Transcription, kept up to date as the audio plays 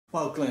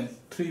Well, Glyn,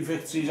 3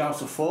 victories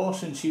out of 4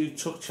 since you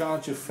took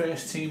charge of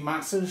first team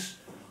matters.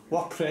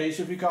 What praise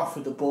have you got for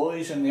the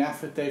boys and the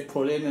effort they've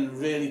put in a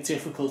really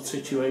difficult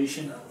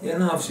situation? Yeah,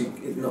 no,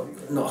 obviously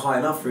not high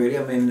enough really.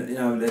 I mean, you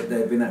know,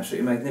 they've been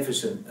absolutely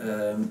magnificent.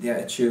 The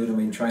attitude, I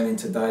mean, training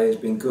today has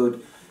been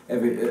good.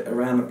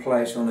 Around the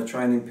place on the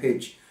training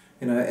pitch,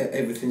 you know,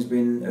 everything's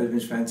been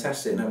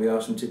fantastic. Now we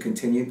asked them to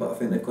continue, but I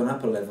think they've gone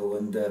up a level,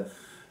 and you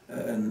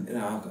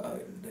know,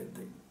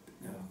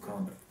 I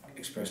can't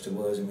express the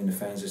words. I mean, the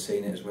fans have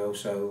seen it as well,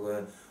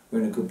 so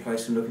we're in a good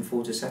place and looking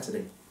forward to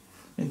Saturday.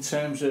 In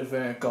terms of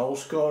goal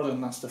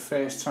scoring, that's the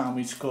first time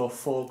we scored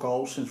 4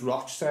 goals since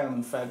Rochdale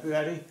in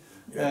February.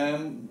 Yeah.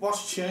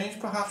 What's changed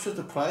perhaps with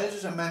the players?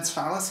 Is it a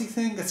mentality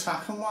thing,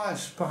 attacking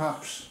wise,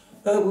 perhaps?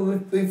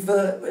 We've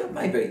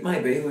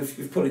maybe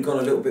we've probably gone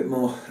a little bit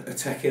more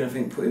attacking. I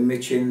think putting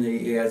Mitch in,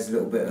 he adds a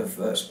little bit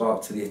of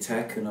spark to the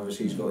attack, and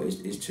obviously he's got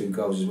his 2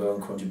 goals as well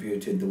and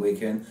contributed the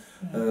weekend.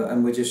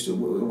 And we're just, the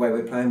way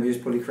we're playing, we're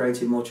just probably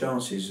creating more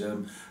chances.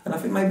 And I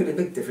think maybe the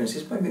big difference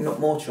is maybe not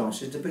more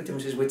chances. The big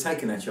difference is we're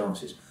taking our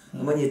chances.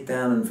 And when you're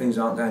down and things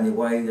aren't going your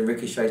way, the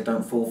ricochets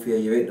don't fall for you.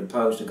 You hit the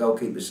post, the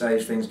goalkeeper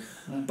saves things.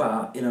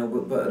 But you know,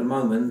 but at the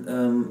moment,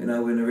 you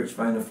know, we're in a rich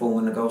vein of form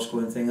and the goal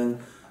scoring thing, and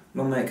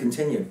long may it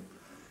continue.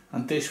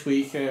 And this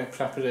week,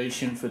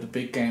 preparation for the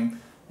big game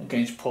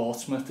against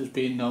Portsmouth. There's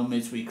been no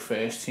midweek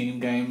first team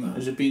game.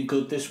 Has it been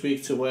good this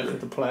week to work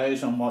with the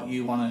players on what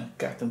you want to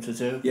get them to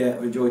do? Yeah,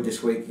 I've enjoyed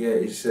this week. Yeah,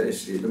 I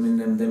mean,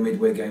 them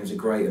midweek games are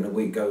great, and the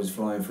week goes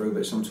flying through.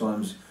 But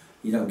sometimes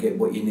you don't get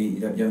what you need.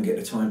 You don't get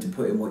the time to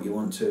put in what you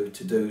want to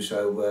do.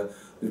 So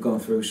we've gone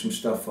through some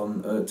stuff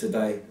on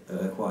today,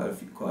 quite a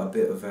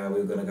bit of how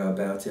we're going to go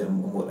about it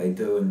and what they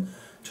do, and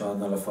try and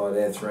nullify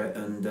their threat.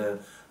 And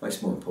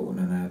it's more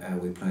important than how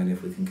we're playing,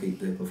 if we can keep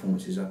their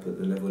performances up at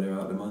the level they're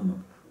at the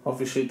moment.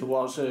 Obviously there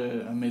was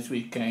a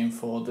midweek game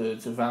for the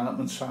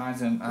development side,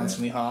 and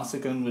Anthony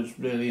Hartigan was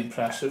really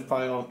impressive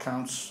by all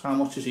accounts. How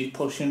much is he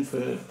pushing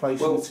for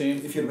place in the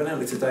team? If you'd been out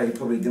there today, you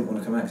probably didn't want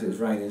to come out because it was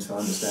raining, so I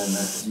understand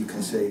that, as you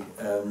can see.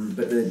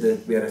 But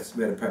we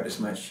had a practice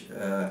match,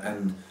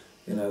 and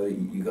you know,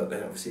 you got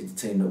obviously the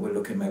team that we're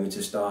looking maybe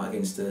to start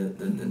against I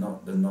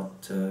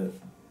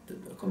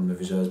call them the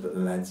reserves, but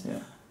the lads. Yeah.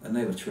 And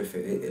they were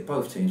terrific.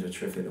 Both teams were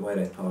terrific. The way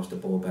they passed the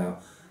ball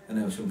about, and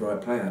there was some bright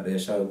play out there.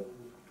 So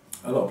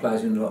a lot of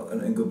players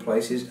in good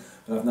places,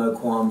 and I've no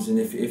qualms. And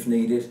if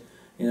needed,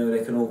 you know,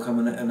 they can all come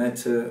and add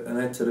to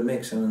the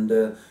mix. And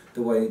the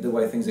way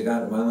things are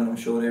going at the moment, I'm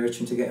sure they're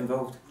itching to get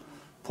involved.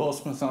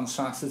 Portsmouth on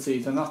Saturday.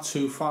 They're not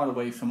too far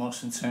away from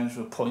us in terms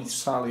of a points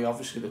tally.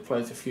 Obviously, they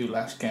played a few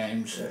less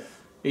games. Yeah.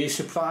 Are you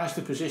surprised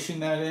the position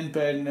they're in,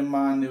 bearing in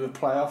mind they were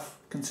playoff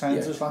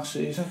contenders last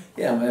season?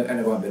 Yeah, and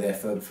they won't be there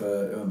for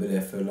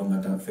long. I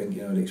don't think.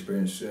 You know, the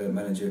experienced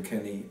manager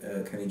Kenny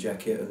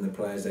Jackett and the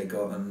players they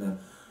got, and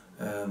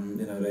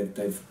you know,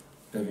 they've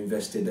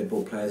invested. They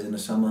bought players in the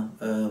summer,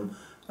 and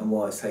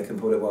while it's taken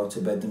probably a while to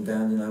bed them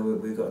down, you know,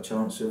 we've got a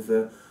chance of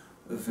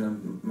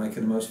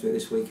making the most of it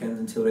this weekend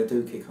until they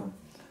do kick on.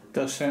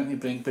 They'll certainly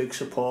bring big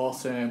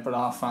support, but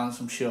our fans,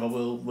 I'm sure,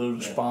 will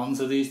respond.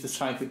 Are these the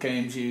type of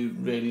games you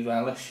really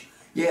relish?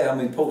 Yeah, I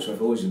mean,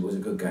 Portsmouth always was a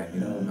good game.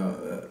 You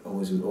know,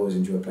 always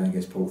enjoyed playing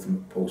against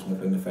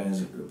Portsmouth, and the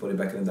fans probably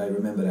back in the day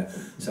remember that.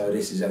 So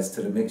this adds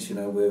to the mix. You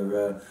know,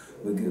 we're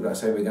like I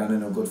say, we're going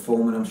in on good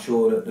form, and I'm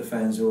sure that the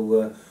fans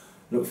will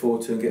look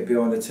forward to and get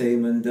behind the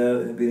team, and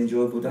it'll be an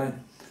enjoyable day.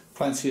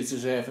 Plenty of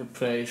deserved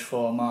praise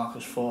for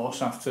Marcus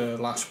Force after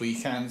last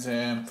weekend.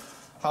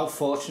 How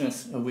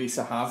fortunate are we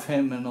to have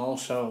him, and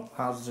also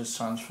how does this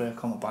transfer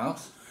come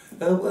about?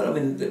 Well, I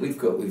mean, we're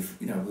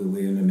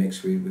in the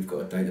mix. We've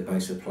got a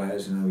database of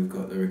players. You know, we've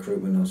got the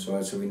recruitment on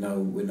side, so we know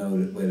where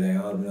they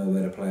are. We know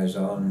where the players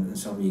are, and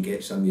some you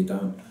get, some you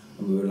don't.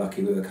 And we were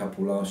lucky with a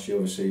couple last year.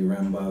 Obviously,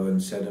 Rambo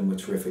and Seddon were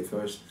terrific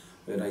for us.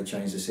 They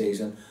changed the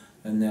season,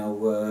 and now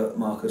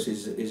Marcus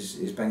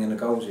is banging the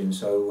goals in.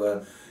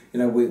 So. You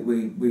know,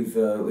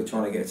 we're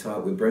trying to get a tie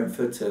up with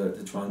Brentford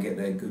to try and get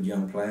their good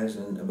young players,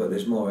 but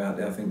there's more out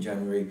there. I think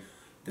January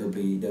there'll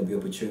be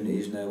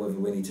opportunities now, whether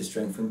we need to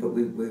strengthen, but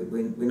we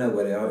know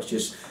where they are. It's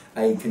just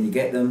A, can you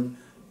get them?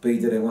 B,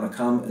 do they want to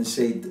come? And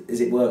C, does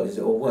it work? Does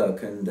it all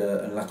work? And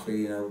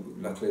luckily, you know,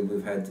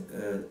 we've had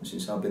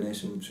since I've been here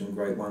some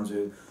great ones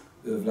who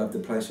have loved the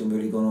place and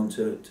really gone on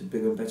to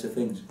bigger and better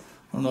things.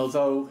 And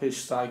although his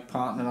strike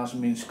partner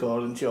hasn't been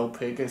scoring, Joe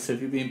Piggott, have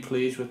you been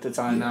pleased with the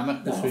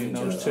dynamic between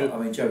those two? I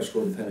mean, Joe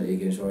scored the penalty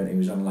against Orient. He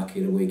was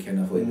unlucky the weekend.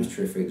 I thought he was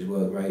terrific. His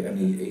work rate, and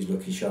he's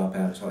looking sharp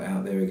out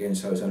there again.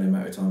 So it's only a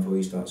matter of time before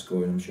he starts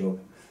scoring, I'm sure.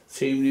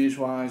 Team news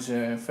wise,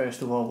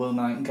 first of all, Will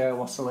Nightingale,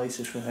 what's the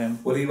latest with him?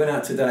 Well, he went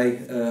out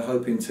today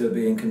hoping to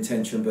be in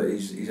contention, but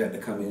he's had to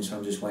come in, so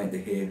I'm just waiting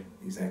to hear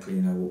exactly,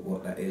 you know,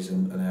 what that is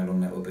and how long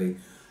that will be.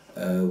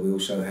 We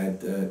also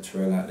had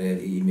Terrell out there.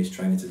 He missed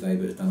training today,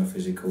 but has done a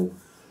physical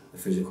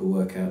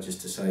workout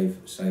just to save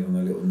on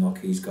a little knock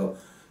he's got.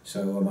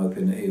 So I'm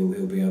hoping that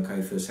he'll be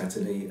okay for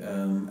Saturday.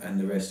 And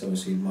the rest,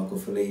 obviously, Michael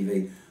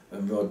Falevi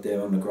and Rod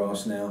there on the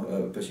grass now.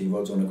 Especially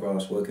Rod's on the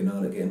grass working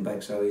hard at getting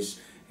back. So he's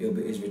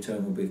his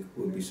return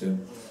will be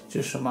soon.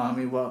 Just remind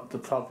me what the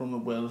problem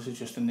with Will is. It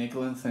just a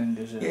niggling thing,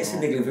 is it? Yeah, it's a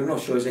niggling thing. I'm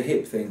not sure. It's a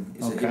hip thing.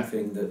 It's okay. a hip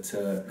thing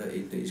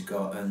that he's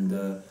got, and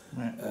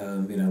right.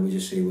 you know, we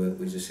just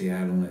see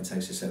how long it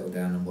takes to settle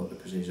down and what the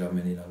procedure. I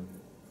mean, you know,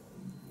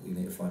 we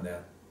need to find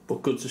out.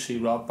 But good to see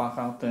Rod back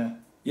out there.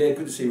 Yeah,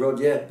 good to see Rod.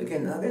 Yeah,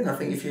 again, I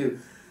think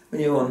when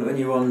you're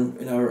on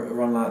you know, a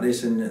run like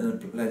this and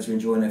the lads are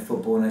enjoying their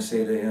football and they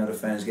see the, you know, the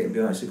fans getting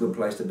behind, it's a good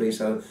place to be.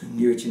 So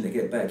you're itching to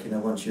get back. You know,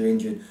 once you're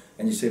injured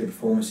and you see the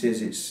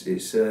performances,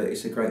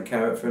 it's a great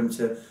carrot for him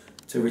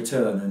to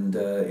return, and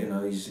you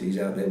know, he's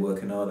out there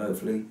working hard.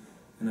 Hopefully,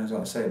 you know, as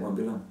I say, it won't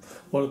be long.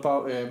 What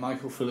about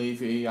Michael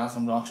Felivi,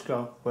 Adam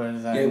Roscoe? Where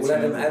is that? Yeah,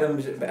 well,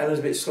 Adam's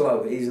a bit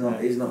slow. He's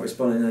not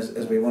responding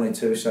as we wanted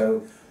to.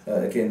 So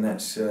again,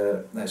 that's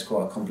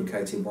quite a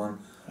complicated one.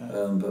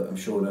 But I'm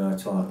sure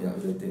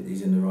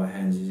he's in the right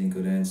hands. He's in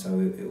good hands, so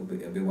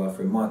it'll be well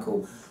for him.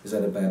 Michael has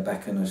had a bad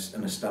back and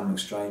a stomach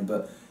strain,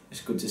 but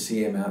it's good to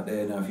see him out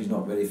there. Now, if he's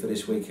not ready for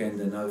this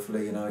weekend, then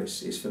hopefully, you know,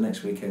 it's for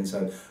next weekend.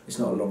 So it's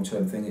not a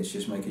long-term thing. It's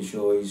just making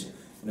sure he's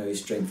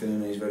strengthening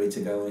and he's ready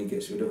to go and he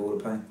gets rid of all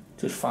the pain.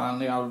 Just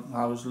finally,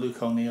 how is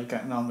Luke O'Neill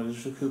getting on with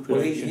his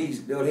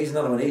recuperation? Well, he's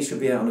another one. He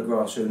should be out on the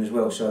grass soon as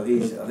well. So I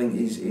think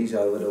he's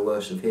over the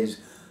worst of his.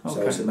 Okay.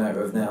 So it's a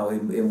matter of now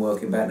him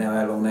working back now,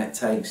 how long that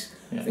takes.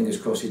 Yeah.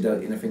 Fingers crossed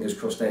fingers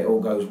crossed that it all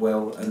goes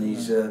well, and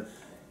he's you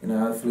know,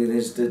 hopefully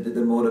there's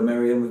the more the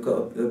merrier, and we've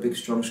got a big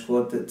strong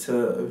squad that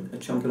are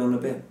chomping on the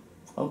bit.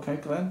 Okay,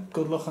 Glenn.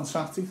 Good luck on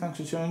Saturday. Thanks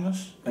for joining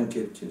us. Thank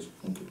you. Cheers.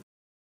 Thank you.